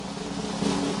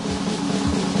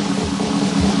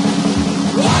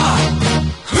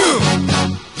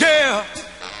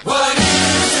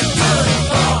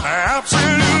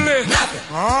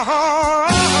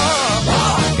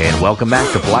Welcome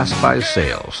back to Blessed by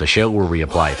Sales, a show where we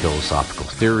apply philosophical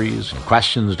theories and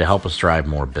questions to help us drive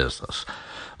more business.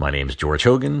 My name is George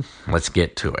Hogan. Let's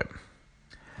get to it.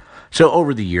 So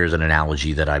over the years, an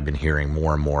analogy that I've been hearing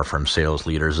more and more from sales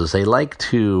leaders is they like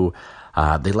to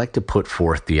put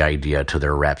forth the idea to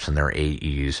their reps and their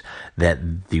AEs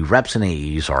that the reps and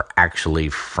AEs are actually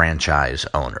franchise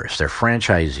owners. They're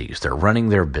franchisees. They're running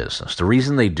their business. The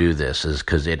reason they do this is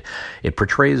because it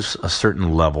portrays a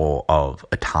certain level of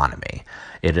autonomy.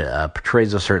 It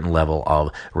portrays a certain level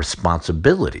of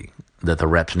responsibility that the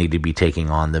reps need to be taking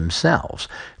on themselves,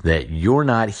 that you're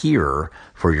not here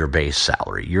for your base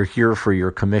salary. You're here for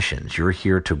your commissions. You're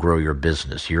here to grow your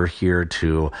business. You're here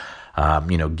to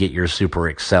get your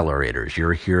super accelerators.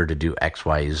 You're here to do X,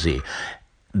 Y, Z.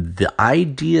 The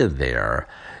idea there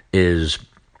is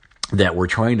that we're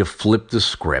trying to flip the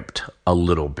script a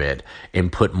little bit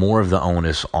and put more of the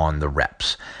onus on the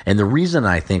reps. And the reason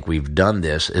I think we've done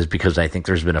this is because I think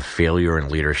there's been a failure in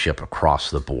leadership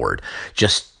across the board.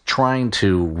 Just trying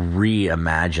to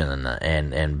reimagine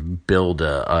and build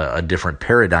a different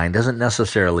paradigm doesn't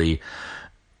necessarily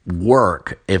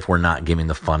work if we're not giving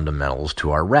the fundamentals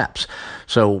to our reps.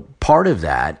 So part of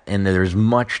that, and there's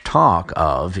much talk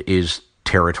of, is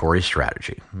territory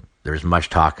strategy. There's much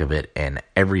talk of it in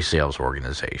every sales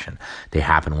organization. They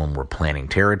happen when we're planning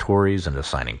territories and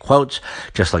assigning quotes,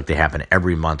 just like they happen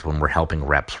every month when we're helping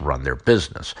reps run their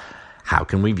business. How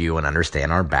can we view and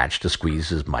understand our batch to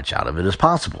squeeze as much out of it as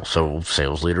possible? So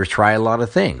sales leaders try a lot of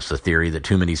things. The theory that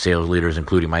too many sales leaders,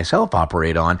 including myself,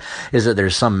 operate on is that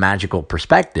there's some magical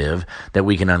perspective that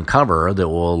we can uncover that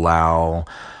will allow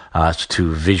us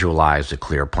to visualize a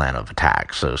clear plan of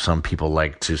attack. So some people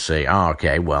like to say,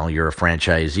 okay, well, you're a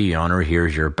franchisee owner.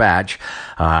 Here's your batch.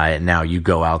 Now you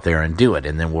go out there and do it.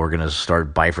 And then we're going to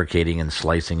start bifurcating and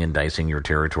slicing and dicing your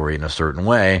territory in a certain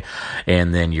way.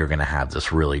 And then you're going to have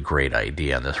this really great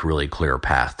idea and this really clear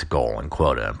path to goal and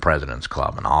quota and President's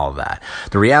Club and all of that.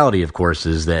 The reality, of course,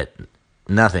 is that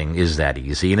nothing is that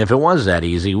easy. And if it was that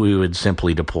easy, we would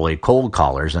simply deploy cold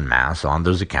callers en masse on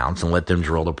those accounts and let them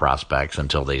drill the prospects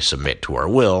until they submit to our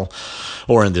will,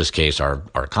 or in this case, our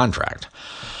contract.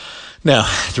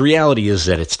 Now, the reality is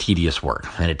that it's tedious work,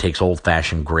 and it takes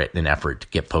old-fashioned grit and effort to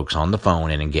get folks on the phone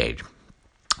and engage.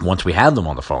 Once we have them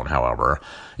on the phone, however,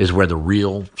 is where the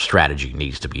real strategy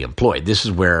needs to be employed. This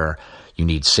is where you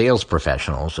need sales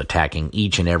professionals attacking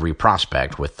each and every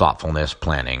prospect with thoughtfulness,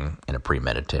 planning, and a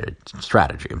premeditated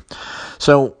strategy.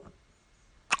 So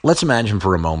let's imagine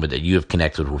for a moment that you have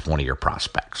connected with one of your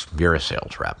prospects. You're a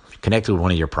sales rep. Connected with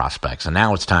one of your prospects, and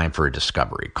now it's time for a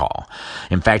discovery call.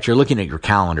 In fact, you're looking at your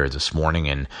calendar this morning,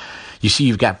 and you see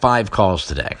you've got 5 calls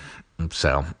today.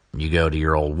 So you go to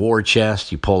your old war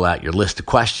chest, you pull out your list of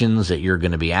questions that you're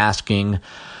going to be asking,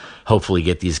 hopefully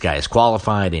get these guys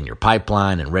qualified in your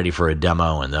pipeline and ready for a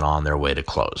demo and then on their way to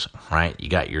closing, right? You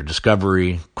got your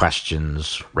discovery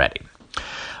questions ready.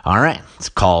 All right,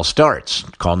 call starts.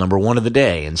 Call number 1 of the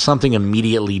day, and something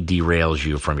immediately derails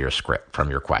you from your script, from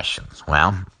your questions.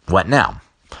 Well, what now?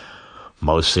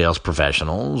 Most sales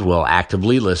professionals will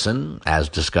actively listen, as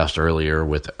discussed earlier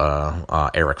with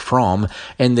Eric Fromm,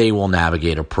 and they will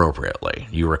navigate appropriately.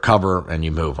 You recover and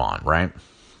you move on, right?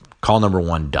 Call number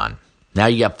 1 done. Now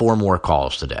you got 4 more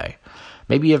calls today.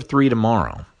 Maybe you have 3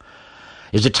 tomorrow.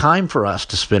 Is it time for us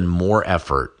to spend more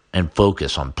effort and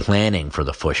focus on planning for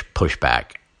the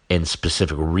pushback and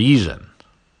specific reason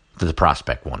that the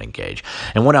prospect won't engage?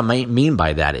 And what I might mean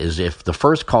by that is if the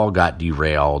first call got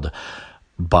derailed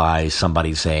by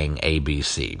somebody saying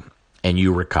ABC and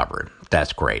you recovered,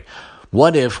 that's great.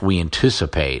 What if we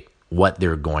anticipate what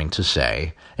they're going to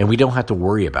say, and we don't have to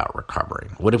worry about recovering?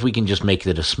 What if we can just make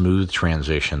it a smooth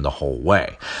transition the whole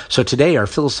way? So today, our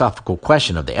philosophical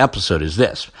question of the episode is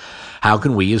this: how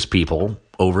can we as people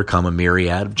overcome a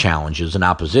myriad of challenges and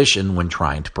opposition when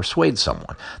trying to persuade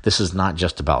someone? This is not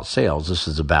just about sales. This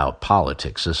is about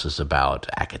politics. This is about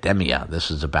academia.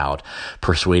 This is about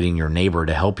persuading your neighbor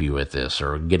to help you with this,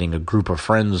 or getting a group of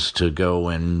friends to go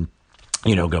and,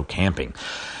 go camping.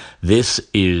 This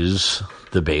is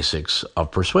the basics of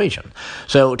persuasion.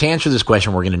 So to answer this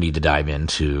question, we're going to need to dive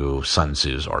into Sun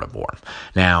Tzu's Art of War.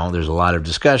 Now, there's a lot of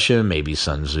discussion. Maybe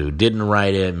Sun Tzu didn't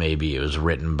write it. Maybe it was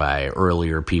written by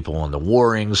earlier people in the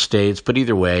warring states. But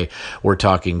either way, we're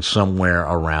talking somewhere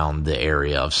around the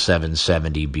area of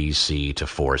 770 BC to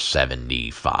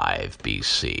 475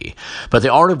 BC. But the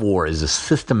Art of War is a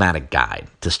systematic guide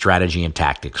to strategy and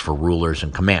tactics for rulers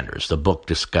and commanders. The book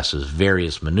discusses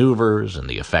various maneuvers and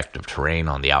the effect of terrain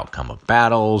on the outcome of battle.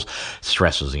 battles,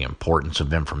 stresses the importance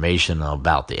of information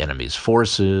about the enemy's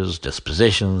forces,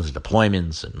 dispositions,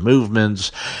 deployments, and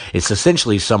movements. It's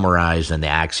essentially summarized in the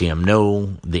axiom,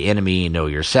 know the enemy, know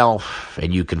yourself,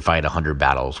 and you can fight 100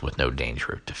 battles with no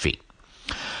danger of defeat.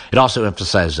 It also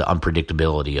emphasizes the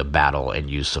unpredictability of battle and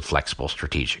use of flexible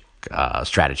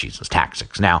strategies and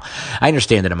tactics. Now, I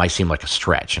understand that it might seem like a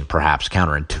stretch and perhaps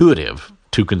counterintuitive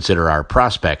to consider our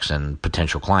prospects and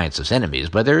potential clients as enemies,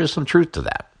 but there is some truth to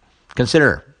that.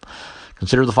 Consider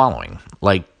the following.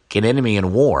 Like an enemy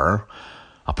in war,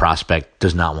 a prospect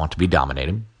does not want to be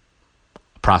dominated.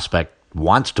 A prospect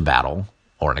wants to battle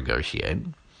or negotiate.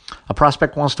 A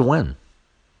prospect wants to win.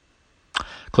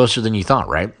 Closer than you thought,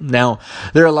 right? Now,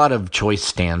 there are a lot of choice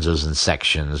stanzas and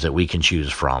sections that we can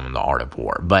choose from in the art of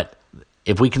war, but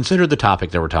if we consider the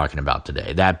topic that we're talking about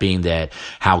today, that being that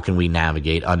how can we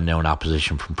navigate unknown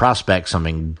opposition from prospects,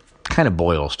 something kind of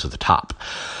boils to the top.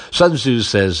 Sun Tzu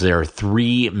says there are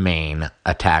three main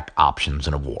attack options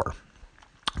in a war.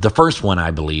 The first one, I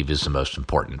believe, is the most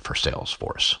important for sales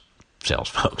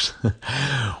folks.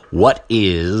 What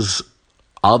is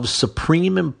of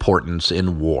supreme importance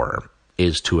in war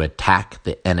is to attack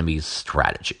the enemy's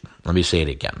strategy. Let me say it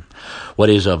again. What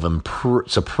is of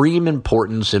supreme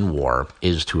importance in war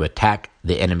is to attack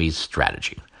the enemy's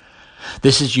strategy.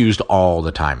 This is used all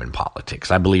the time in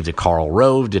politics. I believe that Karl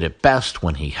Rove did it best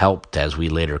when he helped, as we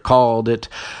later called it,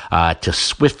 to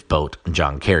swift-boat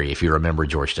John Kerry. If you remember,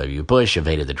 George W. Bush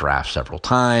evaded the draft several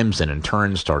times and in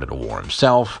turn started a war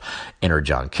himself. Entered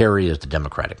John Kerry as the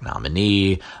Democratic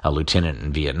nominee, a lieutenant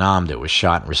in Vietnam that was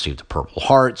shot and received a Purple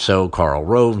Heart. So Karl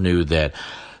Rove knew that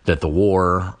the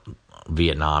war,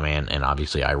 Vietnam and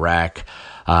obviously Iraq,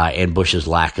 and Bush's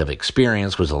lack of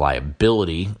experience was a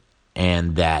liability,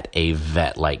 and that a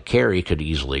vet like Kerry could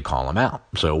easily call him out.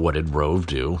 So what did Rove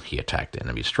do? He attacked the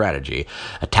enemy's strategy,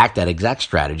 attacked that exact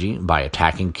strategy by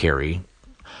attacking Kerry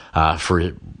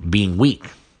for being weak,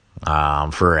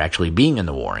 for actually being in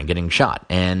the war and getting shot.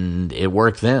 And it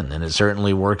worked then, and it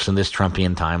certainly works in this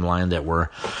Trumpian timeline that we're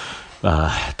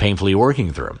painfully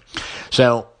working through.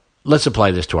 So let's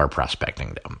apply this to our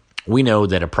prospecting now. We know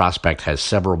that a prospect has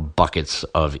several buckets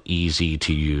of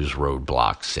easy-to-use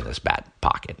roadblocks in his back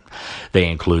pocket. They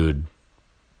include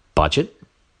budget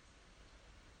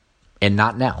and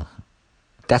not now.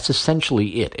 That's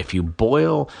essentially it. If you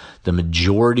boil the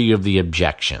majority of the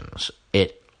objections,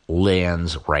 it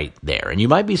lands right there. And you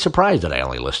might be surprised that I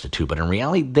only listed two, but in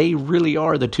reality, they really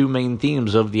are the two main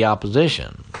themes of the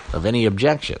opposition, of any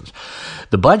objections.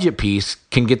 The budget piece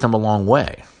can get them a long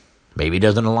way. Maybe it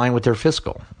doesn't align with their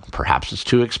fiscal. Perhaps it's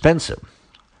too expensive.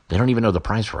 They don't even know the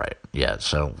price right yet.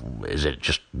 So is it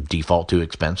just default too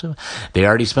expensive? They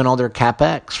already spent all their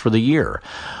CapEx for the year.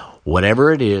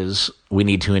 Whatever it is, we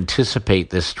need to anticipate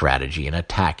this strategy and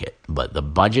attack it. But the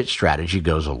budget strategy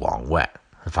goes a long way.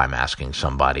 If I'm asking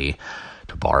somebody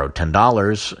to borrow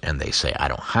 $10 and they say, I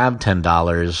don't have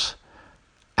 $10,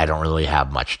 I don't really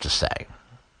have much to say.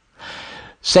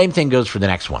 Same thing goes for the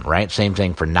next one, right? Same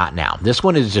thing for not now. This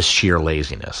one is just sheer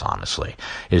laziness, honestly.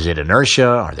 Is it inertia?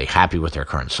 Are they happy with their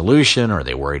current solution? Are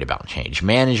they worried about change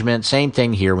management? Same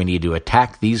thing here. We need to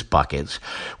attack these buckets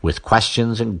with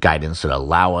questions and guidance that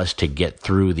allow us to get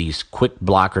through these quick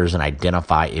blockers and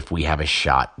identify if we have a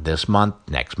shot this month,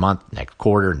 next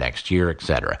quarter, next year,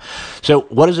 etc. So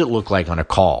what does it look like on a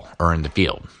call or in the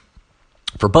field?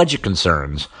 For budget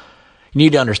concerns, you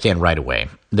need to understand right away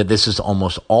that this is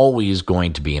almost always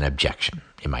going to be an objection.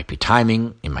 It might be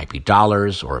timing, it might be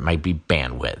dollars, or it might be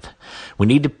bandwidth. We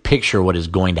need to picture what is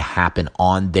going to happen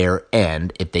on their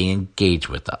end if they engage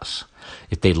with us.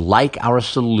 If they like our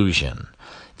solution,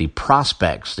 the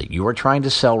prospects that you are trying to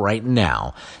sell right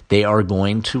now, they are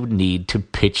going to need to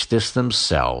pitch this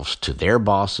themselves to their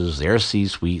bosses, their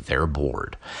C-suite, their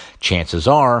board. Chances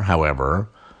are, however,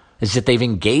 is that they've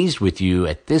engaged with you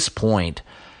at this point.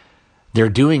 They're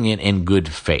doing it in good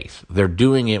faith. They're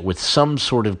doing it with some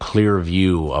sort of clear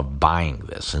view of buying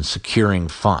this and securing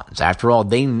funds. After all,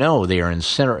 they know they are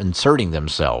inserting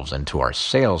themselves into our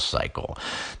sales cycle.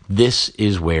 This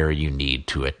is where you need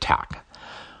to attack.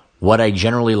 What I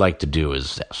generally like to do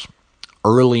is this.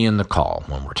 Early in the call,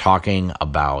 when we're talking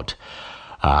about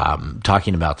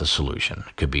the solution.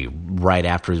 It could be right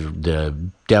after the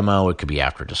demo. It could be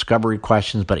after discovery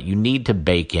questions, but you need to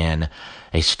bake in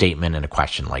a statement and a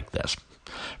question like this.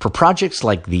 For projects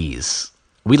like these,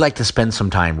 we like to spend some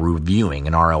time reviewing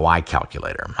an ROI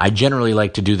calculator. I generally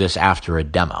like to do this after a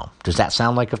demo. Does that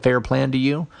sound like a fair plan to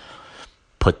you?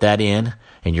 Put that in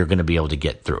and you're going to be able to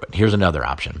get through it. Here's another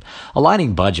option.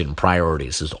 Aligning budget and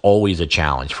priorities is always a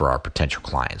challenge for our potential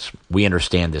clients. We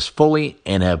understand this fully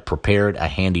and have prepared a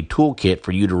handy toolkit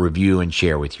for you to review and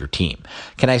share with your team.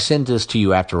 Can I send this to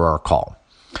you after our call?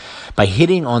 By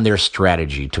hitting on their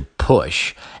strategy to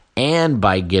push and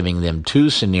by giving them two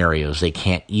scenarios they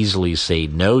can't easily say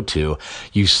no to,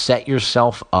 you set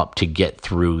yourself up to get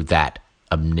through that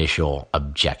initial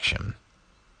objection.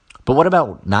 But what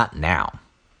about not now?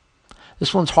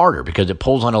 This one's harder because it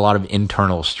pulls on a lot of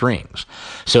internal strings.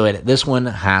 So this one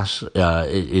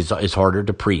is harder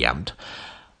to preempt.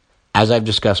 As I've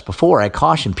discussed before, I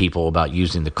caution people about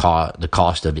using the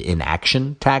cost of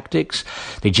inaction tactics.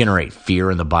 They generate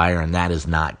fear in the buyer, and that is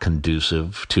not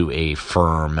conducive to a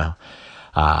firm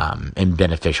and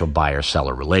beneficial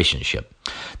buyer-seller relationship.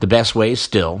 The best way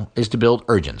still is to build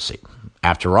urgency.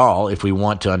 After all, if we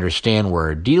want to understand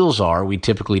where deals are, we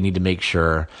typically need to make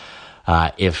sure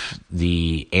if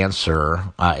we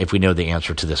know the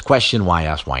answer to this question, why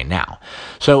ask, why now?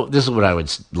 So this is what I would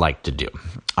like to do.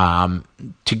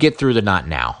 To get through the not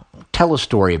now, tell a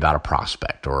story about a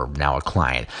prospect or now a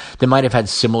client that might have had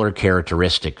similar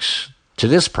characteristics to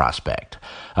this prospect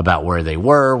about where they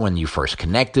were when you first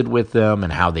connected with them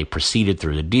and how they proceeded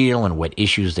through the deal and what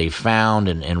issues they found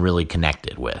and really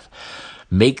connected with.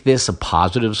 Make this a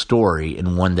positive story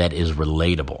and one that is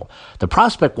relatable. The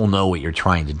prospect will know what you're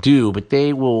trying to do, but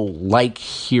they will like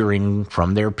hearing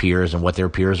from their peers and what their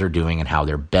peers are doing and how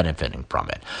they're benefiting from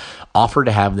it. Offer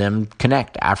to have them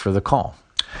connect after the call.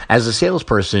 As a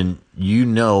salesperson, you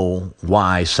know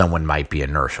why someone might be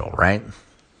inertial, right?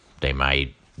 They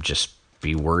might just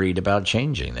be worried about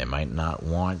changing. They might not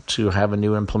want to have a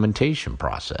new implementation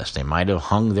process. They might have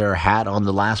hung their hat on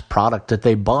the last product that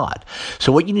they bought.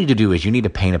 So what you need to do is you need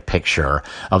to paint a picture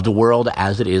of the world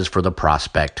as it is for the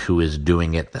prospect who is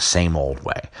doing it the same old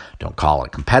way. Don't call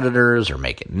it competitors or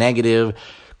make it negative.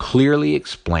 Clearly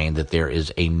explain that there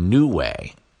is a new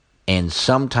way, and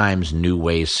sometimes new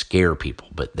ways scare people,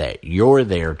 but that you're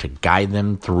there to guide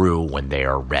them through when they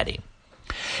are ready.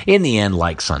 In the end,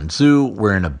 like Sun Tzu,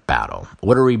 we're in a battle.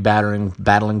 What are we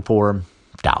battling for?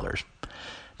 Dollars.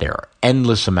 There are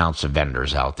endless amounts of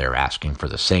vendors out there asking for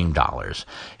the same dollars.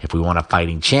 If we want a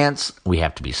fighting chance, we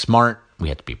have to be smart, we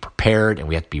have to be prepared, and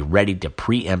we have to be ready to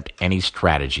preempt any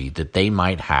strategy that they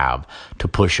might have to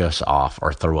push us off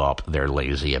or throw up their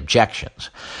lazy objections.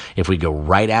 If we go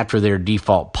right after their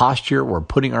default posture, we're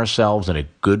putting ourselves in a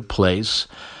good place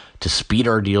to speed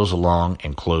our deals along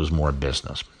and close more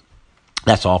business.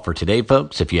 That's all for today,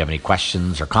 folks. If you have any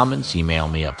questions or comments, email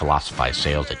me at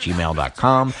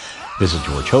philosophizesales@gmail.com. This is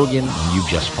George Hogan, and you've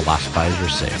just philosophized your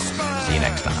sales. See you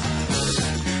next time.